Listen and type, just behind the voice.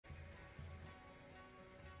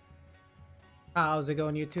How's it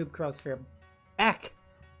going, YouTube? Crowsphere back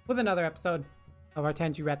with another episode of our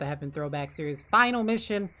Tenchu at the Heaven Throwback series. Final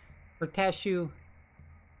mission for Tenchu.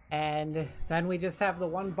 And then we just have the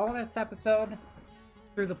one bonus episode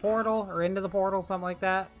through the portal, or into the portal, something like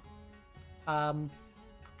that,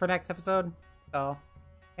 for next episode. So,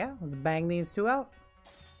 yeah, let's bang these two out.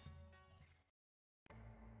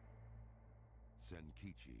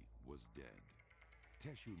 Zenkichi was dead.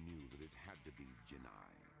 Tenchu knew that it had to be Jinai,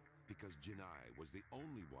 because Jinai was the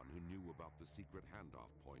only one who knew about the secret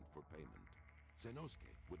handoff point for payment.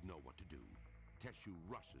 Zennosuke would know what to do. Tenchu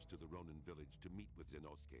rushes to the Ronin village to meet with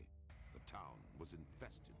Zennosuke. The town was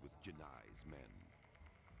infested with Jinai's men.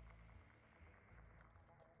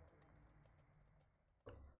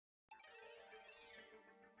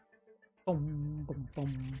 Boom, boom,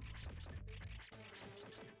 boom.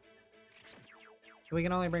 We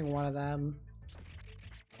can only bring one of them.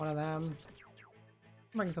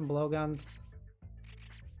 Bring some blowguns.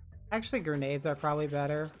 Actually, grenades are probably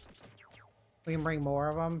better. We can bring more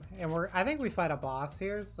of them, and I think we fight a boss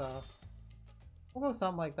here, so we'll go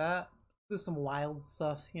something like that. Do some wild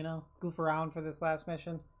stuff, you know, goof around for this last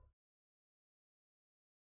mission.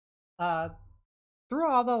 Through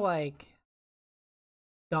all the like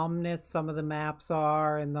dumbness some of the maps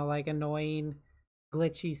are, and the like annoying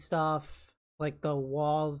glitchy stuff, like the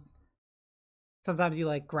walls. Sometimes you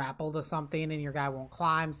like grapple to something and your guy won't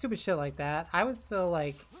climb, stupid shit like that. I would still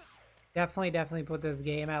like definitely put this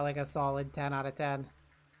game at like a solid 10 out of 10.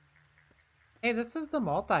 Hey, this is the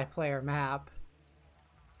multiplayer map.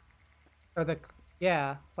 Or the,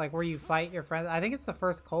 yeah, like where you fight your friends. I think it's the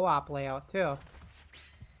first co-op layout too.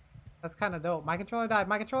 That's kind of dope. My controller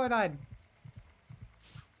died.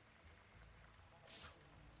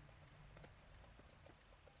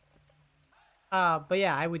 But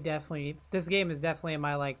yeah, I would definitely, this game is definitely in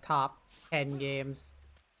my like top 10 games.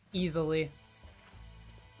 Easily.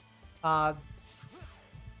 The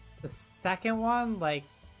second one, like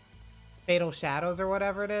Fatal Shadows or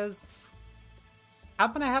whatever it is,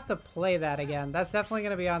 I'm gonna have to play that again. That's definitely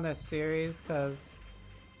gonna be on this series, because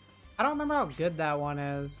I don't remember how good that one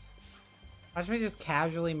is. Watch me just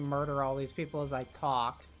casually murder all these people as I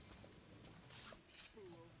talk.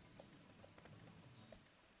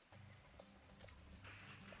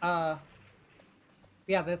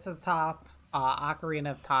 Yeah, this is top.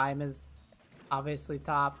 Ocarina of Time is obviously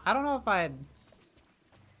top. I don't know if I'd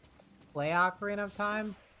play Ocarina of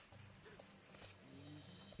Time.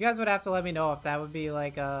 You guys would have to let me know if that would be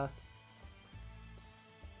like a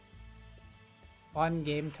fun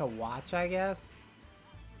game to watch, I guess.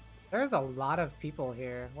 There's a lot of people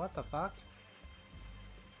here. What the fuck?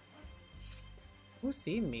 Who's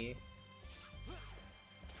seen me?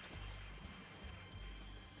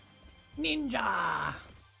 Ninja!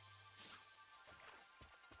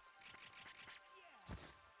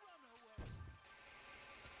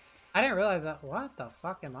 I didn't realize that. What the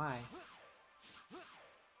fuck am I?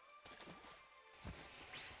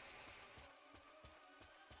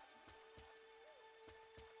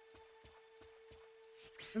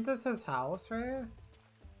 Isn't this his house right here?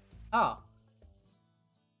 Oh.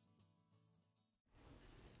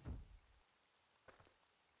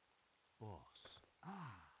 Boss.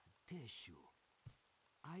 Tenchu.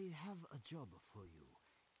 I have a job for you,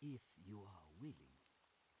 if you are willing.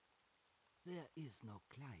 There is no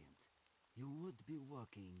client. You would be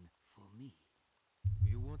working for me.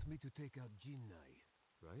 You want me to take out Jinai,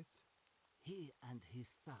 right? He and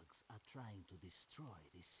his thugs are trying to destroy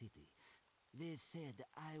the city. They said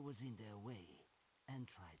I was in their way and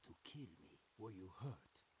tried to kill me. Were you hurt?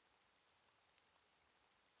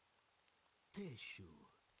 Tenchu,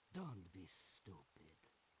 don't be stupid.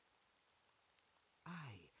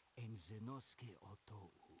 I am Zennosuke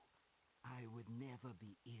Otou. I would never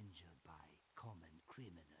be injured by common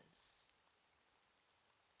criminals.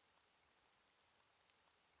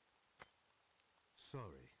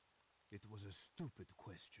 Sorry. It was a stupid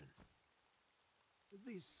question.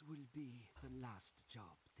 This will be the last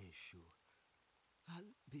job, Tenchu.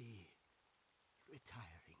 I'll be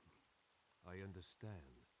retiring. I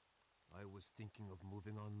understand. I was thinking of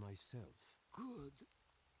moving on myself. Good.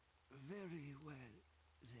 Very well,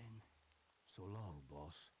 then. So long,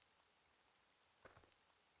 boss.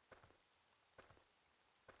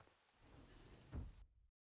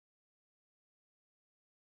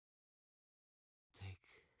 Take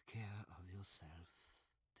care of yourself,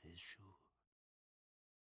 Tenchu.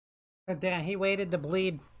 Oh, damn, he waited to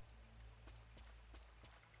bleed.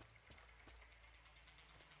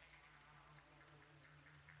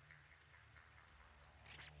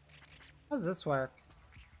 How does this work?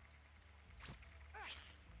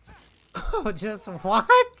 Oh, just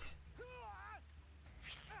what?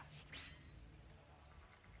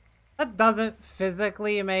 doesn't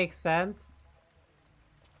physically make sense.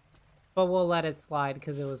 But we'll let it slide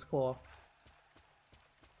because it was cool.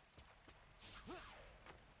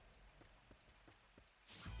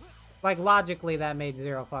 Like, logically, that made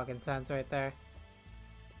zero fucking sense right there.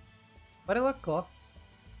 But it looked cool.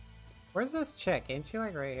 Where's this chick? Ain't she,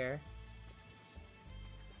 like, right here?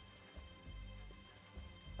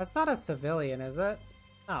 That's not a civilian, is it?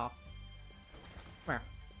 Oh. Come here.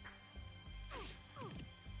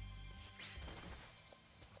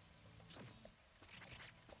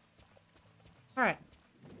 Alright.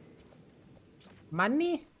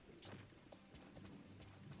 Money?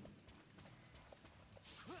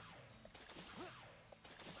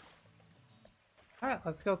 Alright,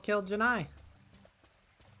 let's go kill Janai.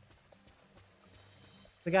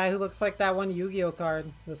 The guy who looks like that one Yu-Gi-Oh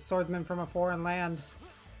card. The swordsman from a foreign land.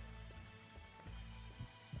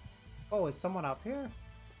 Oh, is someone up here?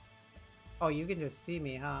 Oh, you can just see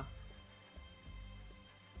me, huh?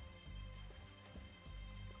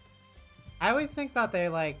 I always think that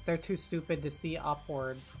they're too stupid to see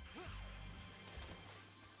upward.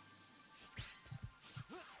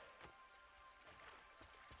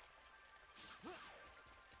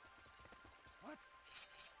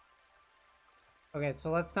 Okay, so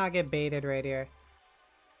let's not get baited right here.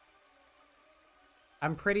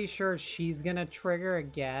 I'm pretty sure she's gonna trigger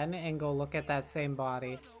again and go look at that same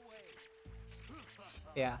body.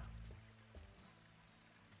 Yeah.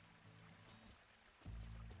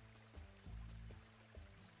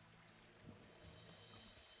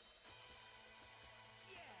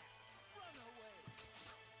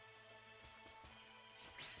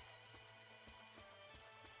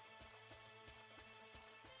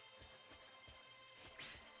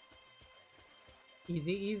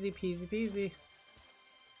 Easy, easy, peasy, peasy.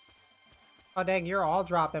 Oh dang, you're all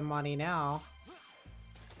dropping money now.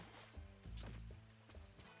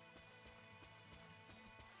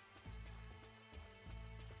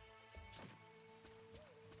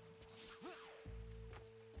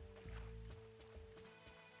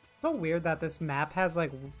 So weird that this map has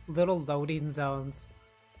like little loading zones.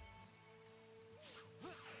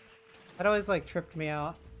 That always like tripped me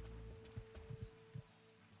out.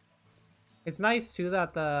 It's nice too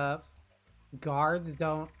that the guards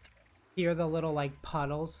don't hear the little like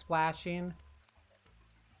puddles splashing.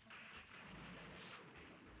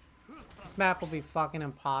 This map will be fucking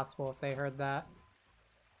impossible if they heard that.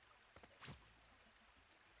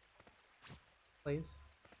 Please.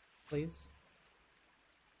 Please.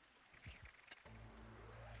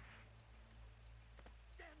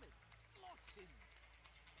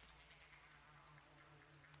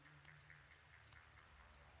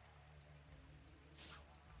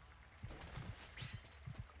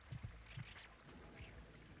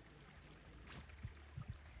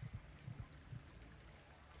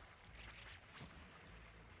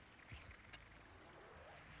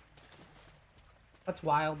 That's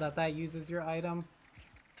wild that that uses your item.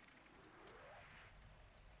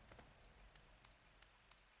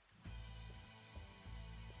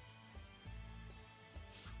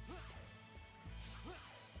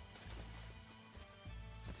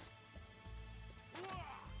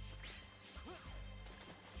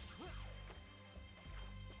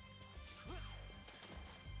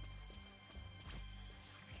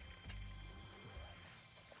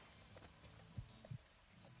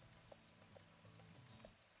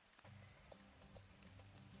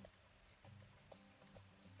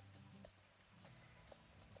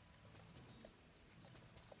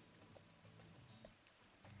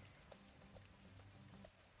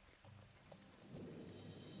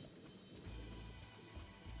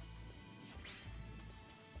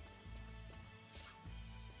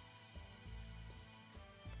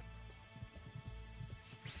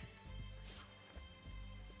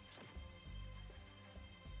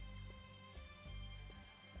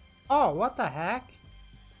 Oh, what the heck?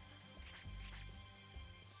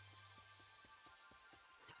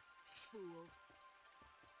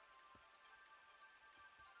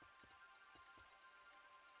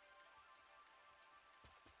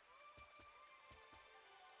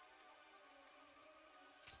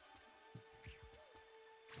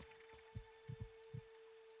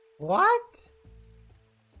 What?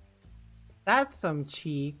 That's some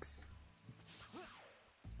cheeks.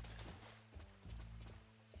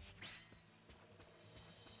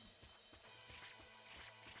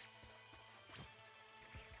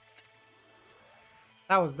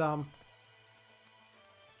 That was dumb.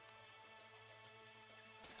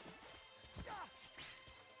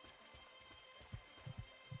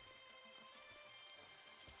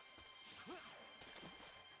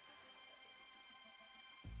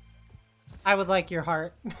 I would like your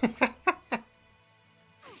heart.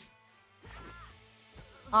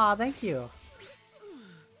 Aw, thank you.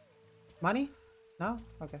 Money? No?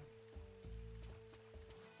 Okay.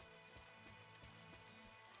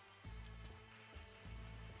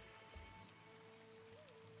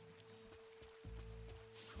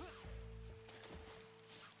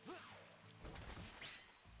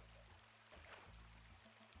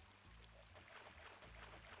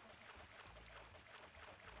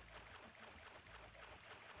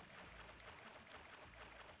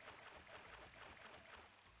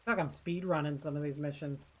 I feel like I'm speed running some of these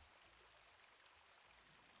missions.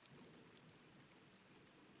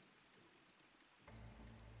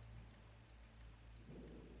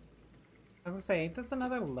 I was gonna say, ain't this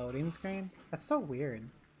another loading screen? That's so weird.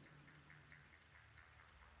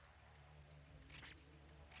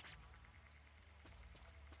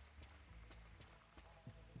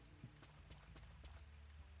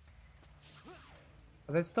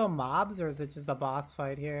 Are there still mobs, or is it just a boss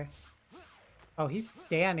fight here? Oh, he's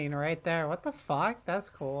standing right there. What the fuck? That's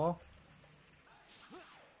cool.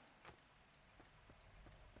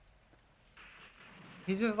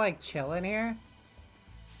 He's just like chilling here.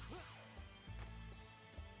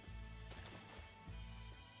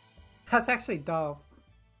 That's actually dope.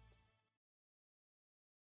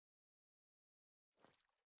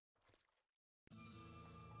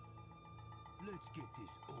 Let's get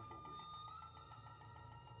this over with.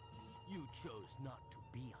 You chose not to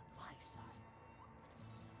be on my side.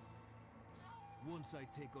 Once I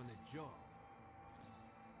take on a job,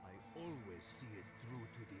 I always see it through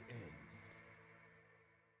to the end.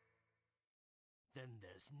 Then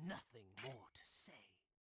there's nothing more to say.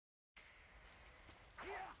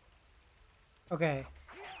 Okay.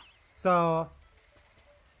 So,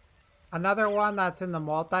 another one that's in the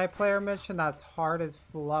multiplayer mission that's hard as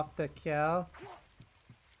fluff to kill.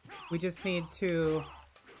 We just need to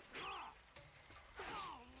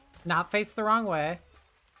not face the wrong way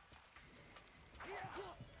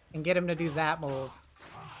and get him to do that move.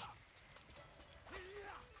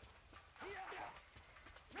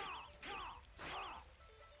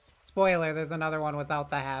 Spoiler, there's another one without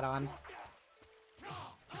the hat on.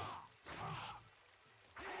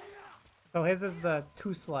 So his is the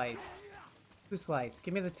two slice. Two slice.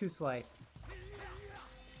 Give me the two slice.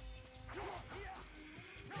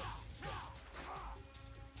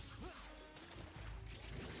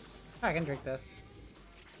 I can drink this.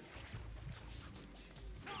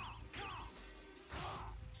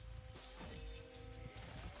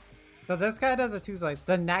 So this guy does a two slice.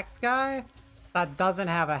 The next guy that doesn't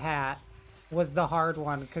have a hat was the hard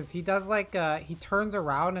one, because he does like he turns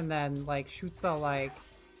around and then like shoots a like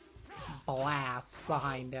blast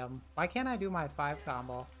behind him. Why can't I do my 5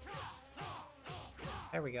 combo?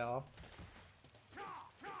 There we go.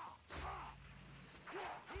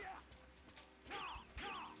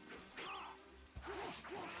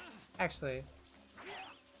 Actually,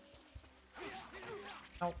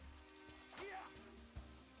 nope.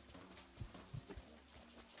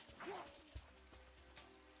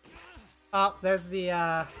 Oh, there's the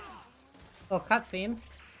little cutscene.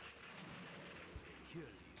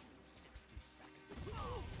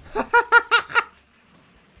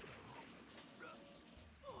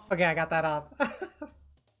 Okay, I got that off.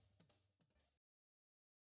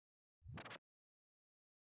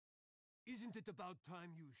 Isn't it about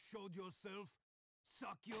time you showed yourself,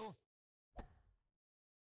 Sakyo?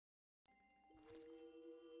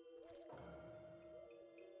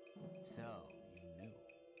 So, you knew.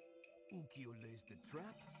 Ukyo lays the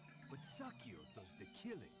trap, but Sakyo does the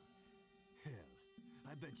killing. Hell,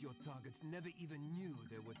 I bet your targets never even knew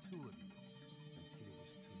there were 2 of you. Until it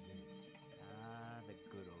was too late. Ah, the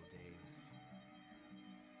good old days.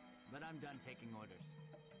 But I'm done taking orders.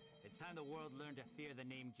 It's time the world learned to fear the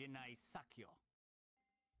name Jinai Sakyo.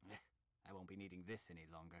 I won't be needing this any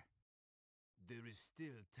longer. There is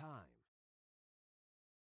still time.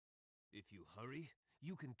 If you hurry,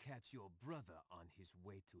 you can catch your brother on his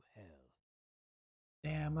way to hell.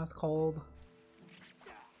 Damn, that's cold.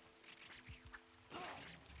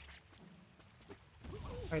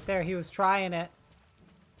 Right there, he was trying it.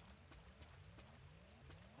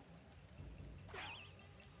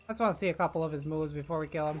 I just want to see a couple of his moves before we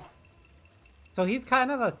kill him. So he's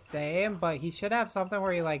kind of the same, but he should have something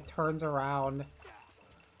where he like turns around.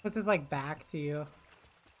 Puts his like back to you.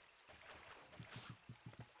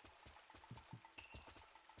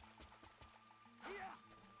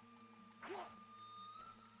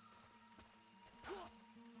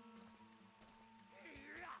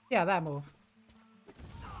 Yeah, that move.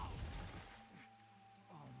 Oh,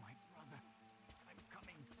 my brother. I'm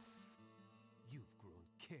coming. You've grown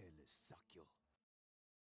careless, Sakyo.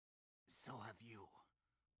 So have you.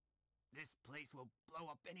 This place will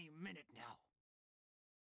blow up any minute now.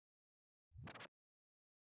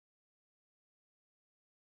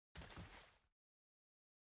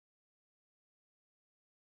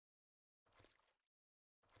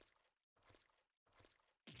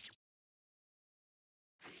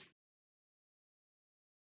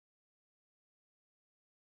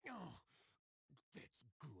 Oh, that's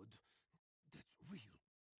good. That's real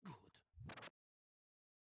good.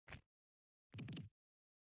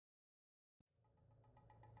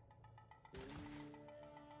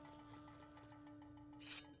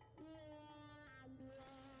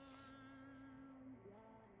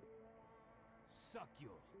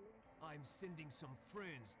 Sakyo, I'm sending some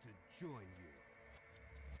friends to join you.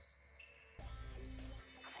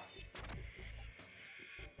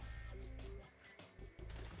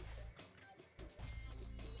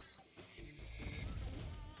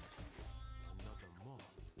 Another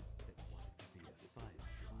moth that wanted to be a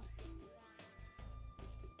firefly.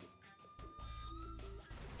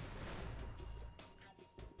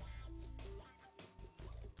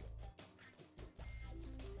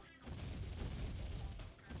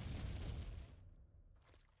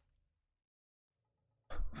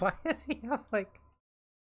 Why does he have like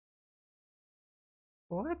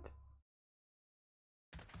what?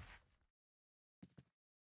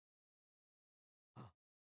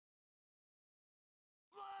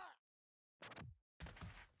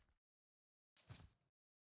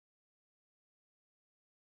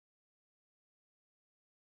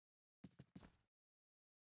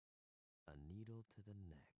 A needle to the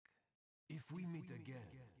neck. If we meet again,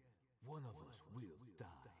 one of us will die.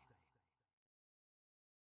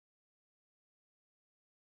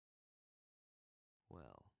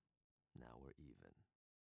 Well, now we're even.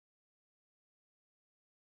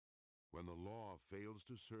 When the law fails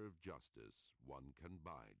to serve justice, one can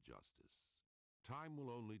buy justice. Time will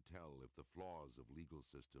only tell if the flaws of legal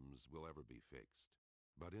systems will ever be fixed.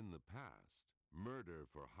 But in the past, murder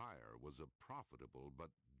for hire was a profitable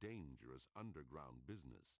but dangerous underground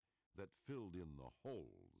business that filled in the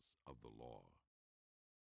holes of the law.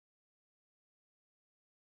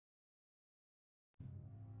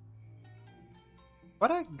 What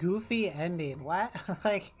a goofy ending. What?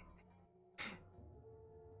 Like,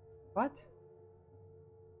 what?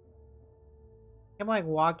 I'm like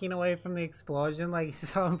walking away from the explosion like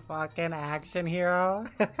some fucking action hero.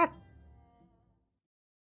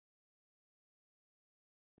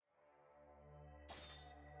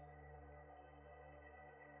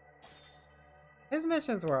 His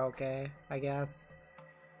missions were okay, I guess.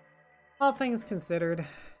 All things considered.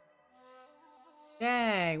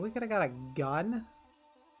 Dang, we could have got a gun.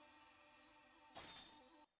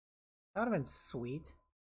 That would have been sweet.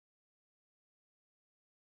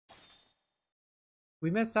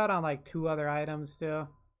 We missed out on like 2 other items too.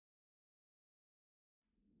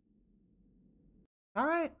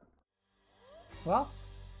 Alright. Well,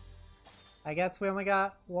 I guess we only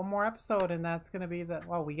got 1 more episode and that's gonna be the...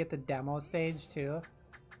 Well, we get the demo stage too.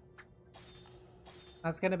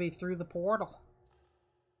 That's gonna be through the portal.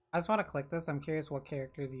 I just want to click this. I'm curious what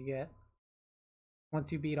characters you get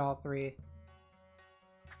once you beat all 3.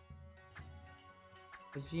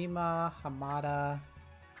 Kojima, Hamada,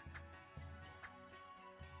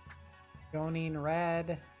 Jonin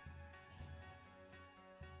Red.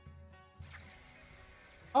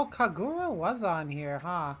 Oh, Kagura was on here,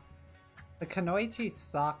 huh? The Kanoichi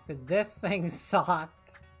sucked. This thing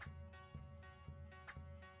sucked.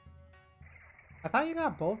 I thought you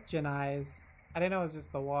got both Janais. I didn't know it was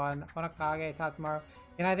just the one. Onakage, Tatsumaru.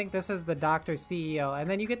 And I think this is the Dr. CEO.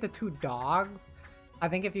 And then you get the 2 dogs. I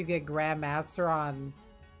think if you get Grandmaster on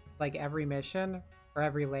like every mission or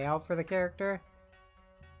every layout for the character.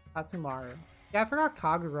 Tatsumaru. Yeah, I forgot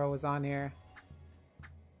Kagura was on here.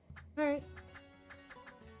 Alright.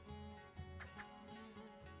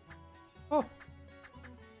 Oh.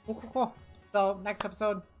 Cool. So next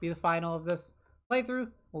episode be the final of this playthrough.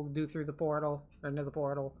 We'll do through the portal, or into the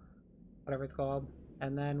portal, whatever it's called,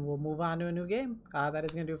 and then we'll move on to a new game. That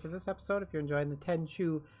is gonna do it for this episode. If you're enjoying the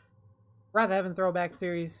Tenchu Rather Heaven Throwback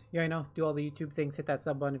series, you already know, do all the YouTube things, hit that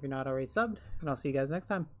sub button if you're not already subbed, and I'll see you guys next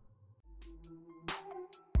time.